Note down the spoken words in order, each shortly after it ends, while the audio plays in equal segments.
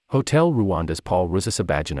Hotel Rwanda's Paul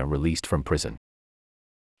Rusesabagina released from prison.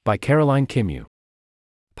 By Caroline Kimu.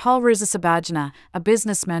 Paul Rusesabagina, a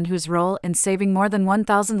businessman whose role in saving more than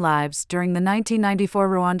 1,000 lives during the 1994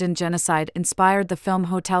 Rwandan genocide inspired the film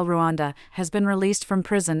Hotel Rwanda, has been released from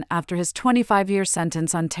prison after his 25-year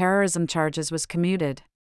sentence on terrorism charges was commuted.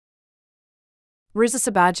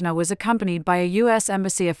 Rusesabagina was accompanied by a U.S.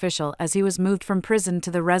 embassy official as he was moved from prison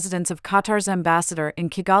to the residence of Qatar's ambassador in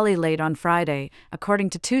Kigali late on Friday, according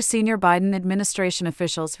to two senior Biden administration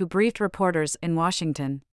officials who briefed reporters in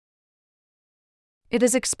Washington. It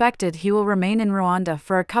is expected he will remain in Rwanda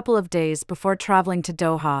for a couple of days before traveling to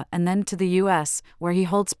Doha and then to the U.S., where he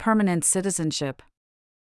holds permanent citizenship.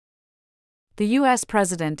 The U.S.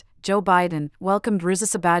 President, Joe Biden, welcomed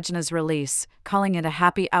Rusesabagina's release, calling it a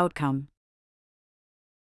happy outcome.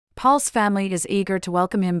 Paul's family is eager to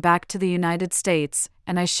welcome him back to the United States,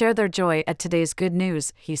 and I share their joy at today's good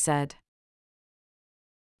news, he said.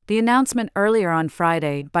 The announcement earlier on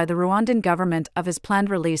Friday by the Rwandan government of his planned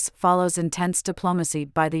release follows intense diplomacy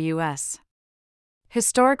by the U.S.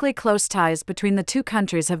 Historically close ties between the two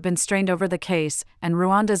countries have been strained over the case and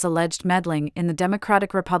Rwanda's alleged meddling in the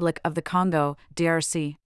Democratic Republic of the Congo,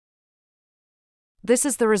 DRC. This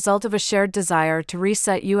is the result of a shared desire to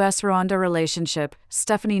reset U.S.-Rwanda relationship,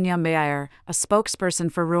 Stephanie Nyambeyer, a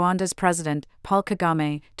spokesperson for Rwanda's president, Paul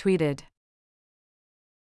Kagame, tweeted.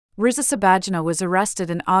 Rusesabagina was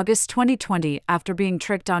arrested in August 2020 after being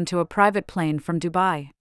tricked onto a private plane from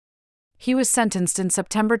Dubai. He was sentenced in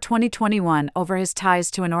September 2021 over his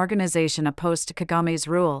ties to an organization opposed to Kagame's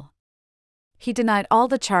rule. He denied all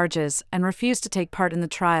the charges and refused to take part in the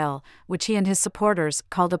trial, which he and his supporters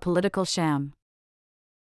called a political sham.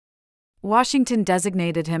 Washington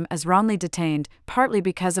designated him as wrongly detained, partly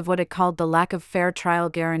because of what it called the lack of fair trial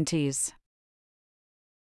guarantees.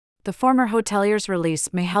 The former hotelier's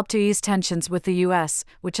release may help to ease tensions with the U.S.,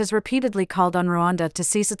 which has repeatedly called on Rwanda to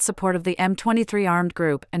cease its support of the M23 armed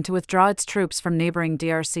group and to withdraw its troops from neighboring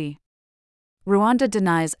DRC. Rwanda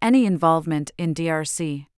denies any involvement in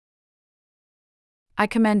DRC. I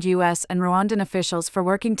commend U.S. and Rwandan officials for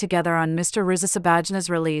working together on Mr. Rusesabagina's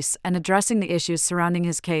release and addressing the issues surrounding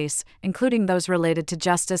his case, including those related to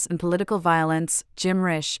justice and political violence, Jim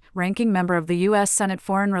Risch, ranking member of the U.S. Senate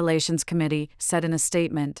Foreign Relations Committee, said in a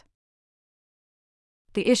statement.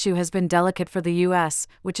 The issue has been delicate for the U.S.,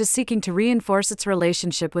 which is seeking to reinforce its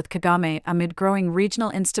relationship with Kagame amid growing regional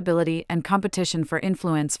instability and competition for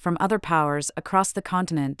influence from other powers across the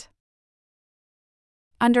continent.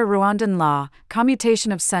 Under Rwandan law,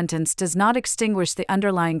 commutation of sentence does not extinguish the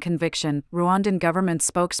underlying conviction, Rwandan government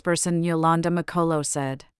spokesperson Yolanda Makolo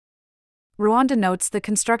said. Rwanda notes the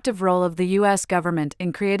constructive role of the U.S. government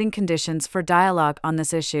in creating conditions for dialogue on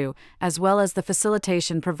this issue, as well as the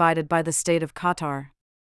facilitation provided by the state of Qatar.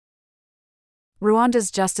 Rwanda's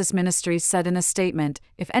Justice Ministry said in a statement,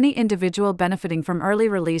 if any individual benefiting from early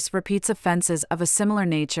release repeats offenses of a similar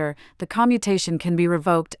nature, the commutation can be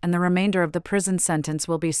revoked and the remainder of the prison sentence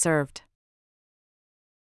will be served.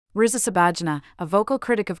 Rusesabagina, a vocal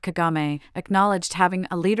critic of Kagame, acknowledged having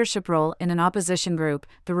a leadership role in an opposition group,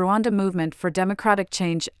 the Rwanda Movement for Democratic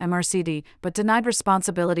Change (MRCD), but denied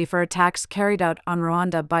responsibility for attacks carried out on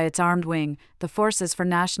Rwanda by its armed wing, the Forces for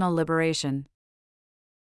National Liberation.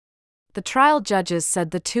 The trial judges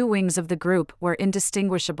said the two wings of the group were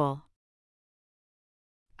indistinguishable.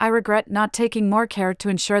 I regret not taking more care to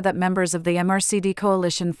ensure that members of the MRCD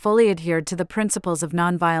coalition fully adhered to the principles of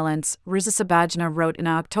nonviolence, Rusesabagina wrote in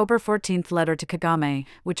an October 14 letter to Kagame,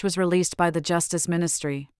 which was released by the Justice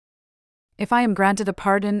Ministry. If I am granted a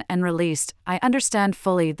pardon and released, I understand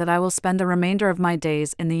fully that I will spend the remainder of my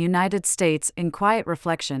days in the United States in quiet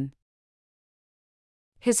reflection.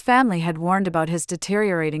 His family had warned about his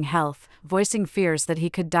deteriorating health, voicing fears that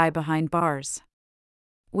he could die behind bars.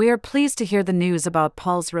 We are pleased to hear the news about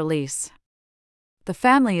Paul's release. The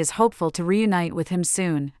family is hopeful to reunite with him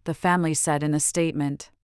soon, the family said in a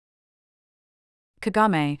statement.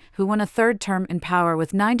 Kagame, who won a third term in power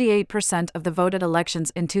with 98% of the vote at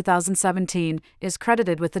elections in 2017, is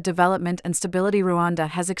credited with the development and stability Rwanda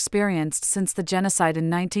has experienced since the genocide in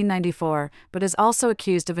 1994, but is also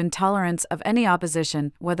accused of intolerance of any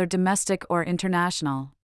opposition, whether domestic or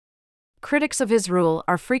international. Critics of his rule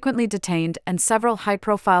are frequently detained and several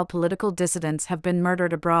high-profile political dissidents have been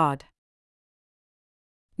murdered abroad.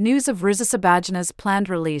 News of Rusesabagina's planned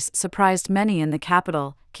release surprised many in the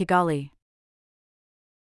capital, Kigali.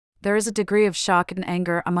 There is a degree of shock and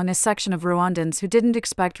anger among a section of Rwandans who didn't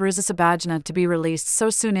expect Rusesabagina to be released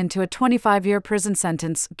so soon into a 25-year prison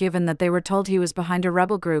sentence, given that they were told he was behind a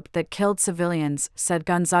rebel group that killed civilians, said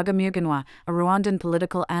Gonzaga Muganwa, a Rwandan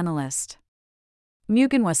political analyst.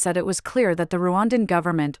 Muganwa said it was clear that the Rwandan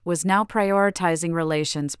government was now prioritizing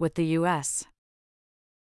relations with the U.S.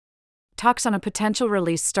 Talks on a potential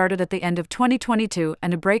release started at the end of 2022,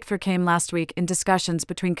 and a breakthrough came last week in discussions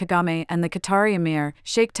between Kagame and the Qatari Emir,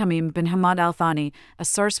 Sheikh Tamim bin Hamad Al Thani, a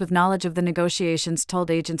source with knowledge of the negotiations told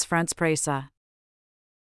Agence France Presse.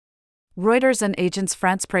 Reuters and Agence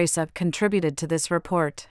France Presse contributed to this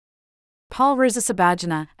report. Paul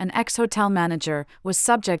Rusesabagina, an ex-hotel manager, was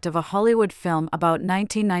subject of a Hollywood film about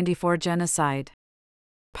 1994 genocide.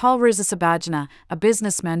 Paul Rusesabagina, a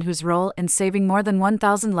businessman whose role in saving more than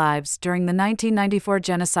 1,000 lives during the 1994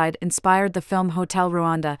 genocide inspired the film Hotel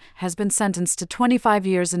Rwanda, has been sentenced to 25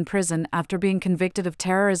 years in prison after being convicted of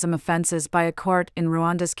terrorism offenses by a court in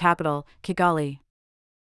Rwanda's capital, Kigali.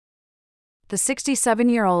 The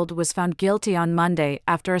 67-year-old was found guilty on Monday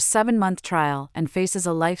after a 7-month trial and faces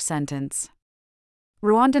a life sentence.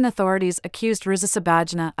 Rwandan authorities accused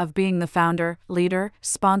Rusesabagina of being the founder, leader,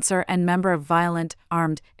 sponsor and member of violent,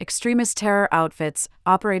 armed, extremist terror outfits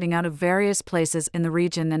operating out of various places in the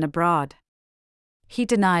region and abroad. He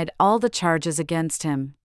denied all the charges against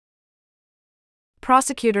him.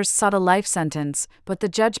 Prosecutors sought a life sentence, but the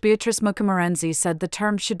judge Beatrice Mukamurenzi said the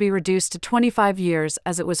term should be reduced to 25 years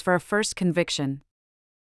as it was for a first conviction.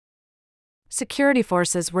 Security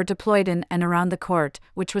forces were deployed in and around the court,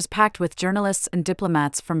 which was packed with journalists and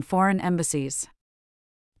diplomats from foreign embassies.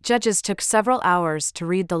 Judges took several hours to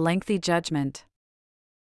read the lengthy judgment.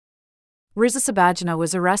 Rusesabagina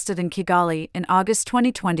was arrested in Kigali in August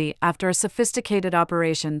 2020 after a sophisticated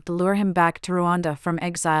operation to lure him back to Rwanda from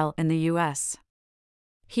exile in the U.S.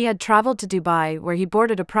 He had traveled to Dubai, where he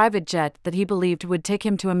boarded a private jet that he believed would take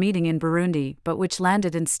him to a meeting in Burundi, but which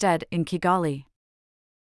landed instead in Kigali.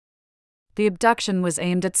 The abduction was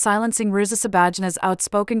aimed at silencing Rusesabagina's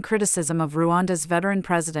outspoken criticism of Rwanda's veteran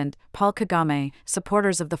president, Paul Kagame,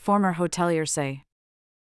 supporters of the former hotelier say.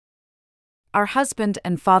 Our husband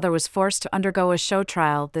and father was forced to undergo a show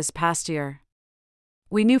trial this past year.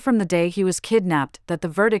 We knew from the day he was kidnapped that the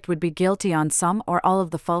verdict would be guilty on some or all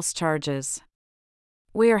of the false charges.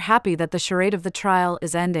 We are happy that the charade of the trial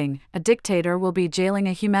is ending. A dictator will be jailing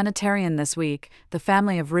a humanitarian this week, the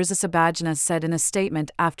family of Rusesabagina said in a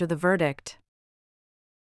statement after the verdict.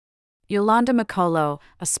 Yolanda Makolo,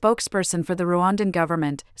 a spokesperson for the Rwandan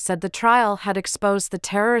government, said the trial had exposed the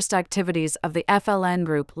terrorist activities of the FLN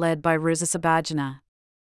group led by Rusesabagina.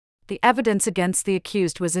 The evidence against the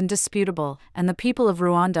accused was indisputable, and the people of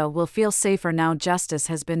Rwanda will feel safer now justice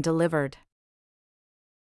has been delivered.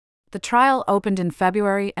 The trial opened in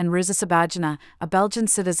February, and Rusesabagina, a Belgian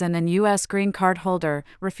citizen and U.S. green card holder,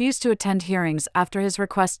 refused to attend hearings after his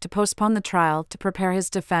request to postpone the trial to prepare his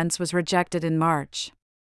defense was rejected in March.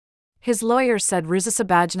 His lawyer said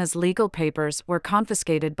Rusesabagina's legal papers were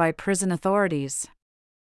confiscated by prison authorities.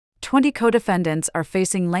 20 co-defendants are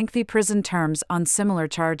facing lengthy prison terms on similar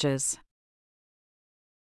charges.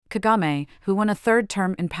 Kagame, who won a third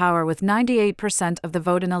term in power with 98% of the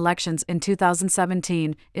vote in elections in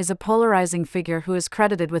 2017, is a polarizing figure who is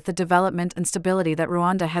credited with the development and stability that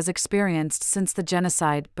Rwanda has experienced since the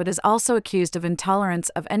genocide, but is also accused of intolerance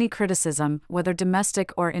of any criticism, whether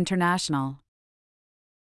domestic or international.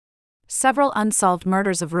 Several unsolved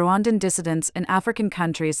murders of Rwandan dissidents in African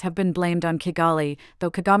countries have been blamed on Kigali,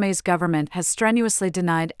 though Kagame's government has strenuously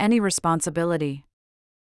denied any responsibility.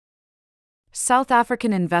 South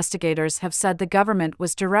African investigators have said the government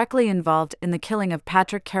was directly involved in the killing of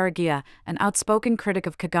Patrick Karegeya, an outspoken critic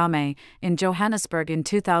of Kagame, in Johannesburg in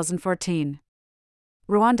 2014.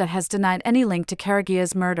 Rwanda has denied any link to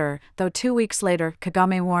Karegeya's murder, though 2 weeks later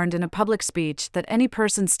Kagame warned in a public speech that any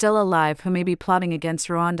person still alive who may be plotting against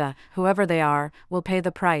Rwanda, whoever they are, will pay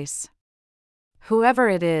the price. Whoever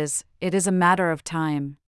it is a matter of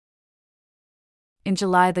time. In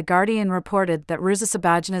July, The Guardian reported that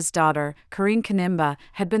Rusesabagina's daughter, Karine Kanimba,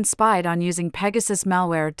 had been spied on using Pegasus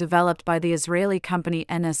malware developed by the Israeli company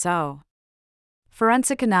NSO.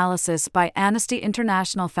 Forensic analysis by Amnesty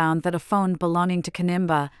International found that a phone belonging to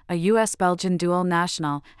Kanimba, a US-Belgian dual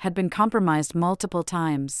national, had been compromised multiple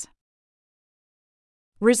times.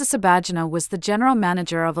 Rusesabagina was the general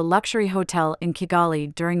manager of a luxury hotel in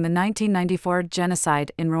Kigali during the 1994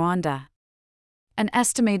 genocide in Rwanda. An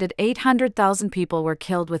estimated 800,000 people were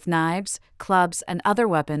killed with knives, clubs, and other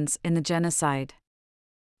weapons in the genocide.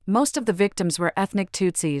 Most of the victims were ethnic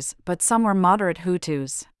Tutsis, but some were moderate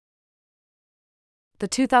Hutus. The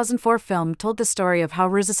 2004 film told the story of how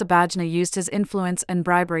Rusesabagina used his influence and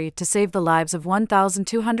bribery to save the lives of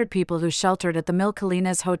 1,200 people who sheltered at the Mille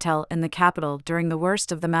Collines Hotel in the capital during the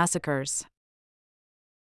worst of the massacres.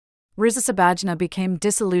 Rusesabagina became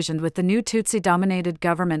disillusioned with the new Tutsi-dominated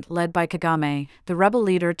government led by Kagame, the rebel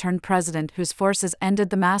leader turned president whose forces ended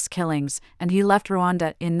the mass killings, and he left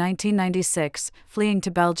Rwanda in 1996, fleeing to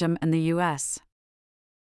Belgium and the US.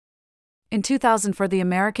 In 2004, the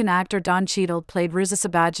American actor Don Cheadle played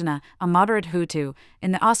Rusesabagina, a moderate Hutu,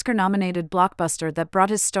 in the Oscar-nominated blockbuster that brought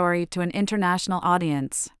his story to an international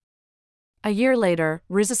audience. A year later,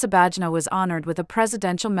 Rusesabagina was honored with a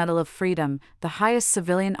Presidential Medal of Freedom, the highest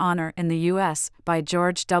civilian honor in the U.S., by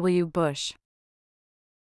George W. Bush.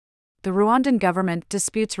 The Rwandan government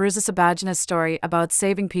disputes Rusesabagina's story about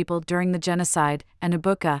saving people during the genocide, and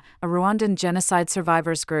Ibuka, a Rwandan genocide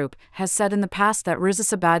survivors group, has said in the past that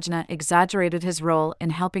Rusesabagina exaggerated his role in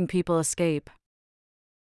helping people escape.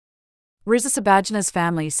 Rusesabagina's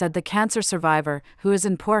family said the cancer survivor, who is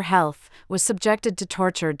in poor health, was subjected to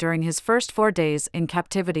torture during his first 4 days in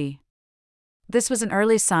captivity. This was an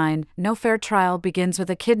early sign. No fair trial begins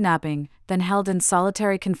with a kidnapping, then held in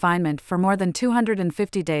solitary confinement for more than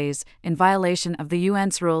 250 days, in violation of the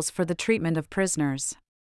UN's rules for the treatment of prisoners.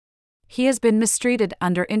 He has been mistreated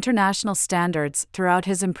under international standards throughout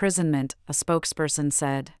his imprisonment, a spokesperson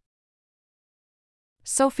said.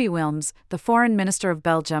 Sophie Wilms, the foreign minister of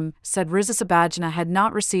Belgium, said Rusesabagina had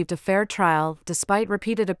not received a fair trial despite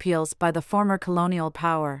repeated appeals by the former colonial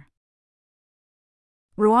power.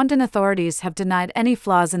 Rwandan authorities have denied any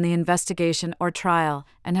flaws in the investigation or trial,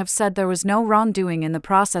 and have said there was no wrongdoing in the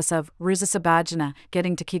process of Rusesabagina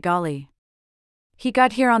getting to Kigali. He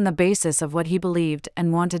got here on the basis of what he believed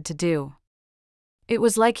and wanted to do. It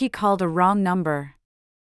was like he called a wrong number.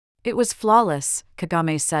 It was flawless,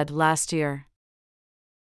 Kagame said last year.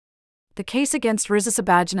 The case against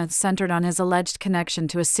Rusesabagina centered on his alleged connection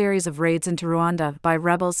to a series of raids into Rwanda by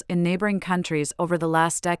rebels in neighboring countries over the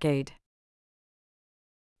last decade.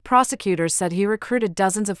 Prosecutors said he recruited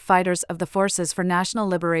dozens of fighters of the Forces for National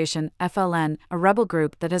Liberation, FLN, a rebel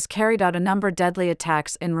group that has carried out a number of deadly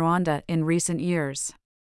attacks in Rwanda in recent years.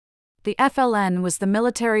 The FLN was the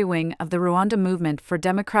military wing of the Rwanda Movement for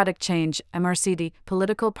Democratic Change, MRCD,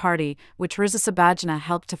 political party, which Rusesabagina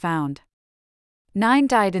helped to found. 9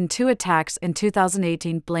 died in 2 attacks in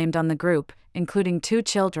 2018 blamed on the group, including 2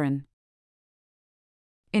 children.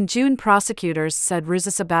 In June, prosecutors said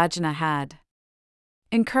Rusesabagina had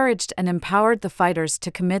encouraged and empowered the fighters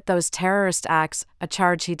to commit those terrorist acts, a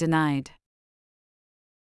charge he denied.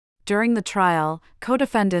 During the trial,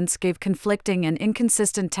 co-defendants gave conflicting and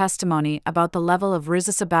inconsistent testimony about the level of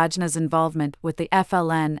Rusesabagina's involvement with the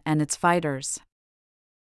FLN and its fighters.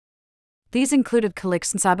 These included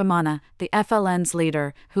Rusesabagina, the FLN's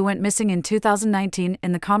leader, who went missing in 2019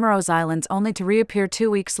 in the Comoros Islands only to reappear 2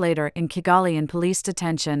 weeks later in Kigali in police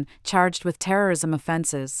detention, charged with terrorism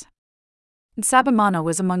offenses. Rusesabagina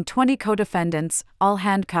was among 20 co-defendants, all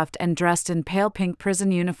handcuffed and dressed in pale pink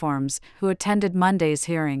prison uniforms, who attended Monday's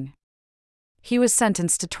hearing. He was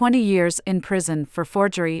sentenced to 20 years in prison for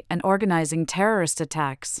forgery and organizing terrorist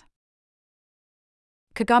attacks.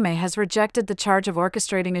 Kagame has rejected the charge of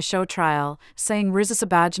orchestrating a show trial, saying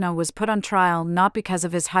Rusesabagina was put on trial not because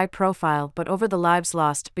of his high profile but over the lives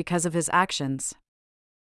lost because of his actions.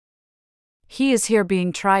 He is here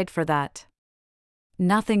being tried for that.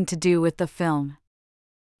 Nothing to do with the film.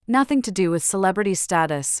 Nothing to do with celebrity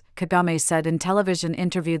status, Kagame said in television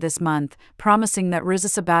interview this month, promising that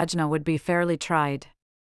Rusesabagina would be fairly tried.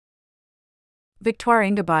 Victoire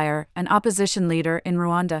Ingabire, an opposition leader in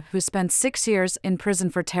Rwanda who spent 6 years in prison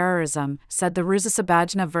for terrorism, said the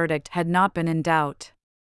Rusesabagina verdict had not been in doubt.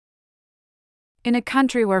 In a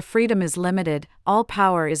country where freedom is limited, all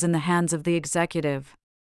power is in the hands of the executive.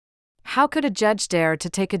 How could a judge dare to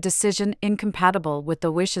take a decision incompatible with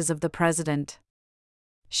the wishes of the president?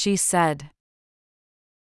 She said.